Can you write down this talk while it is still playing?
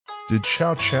Did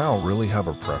Cao Cao really have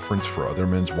a preference for other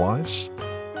men's wives?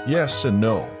 Yes and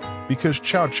no, because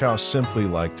Cao Cao simply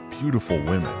liked beautiful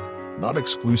women, not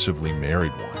exclusively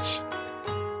married ones.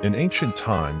 In ancient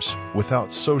times,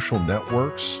 without social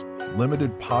networks,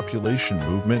 limited population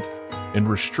movement, and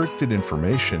restricted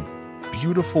information,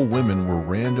 beautiful women were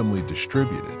randomly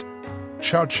distributed.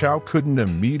 Cao Cao couldn't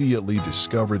immediately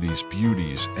discover these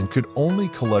beauties and could only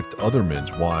collect other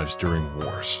men's wives during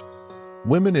wars.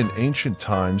 Women in ancient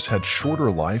times had shorter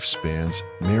lifespans,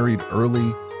 married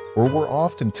early, or were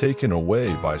often taken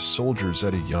away by soldiers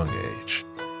at a young age.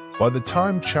 By the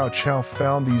time Cao Cao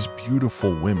found these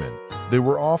beautiful women, they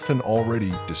were often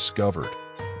already discovered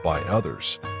by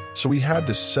others, so he had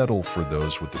to settle for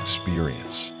those with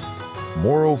experience.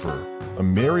 Moreover, a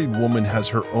married woman has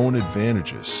her own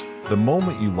advantages. The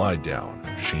moment you lie down,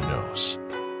 she knows.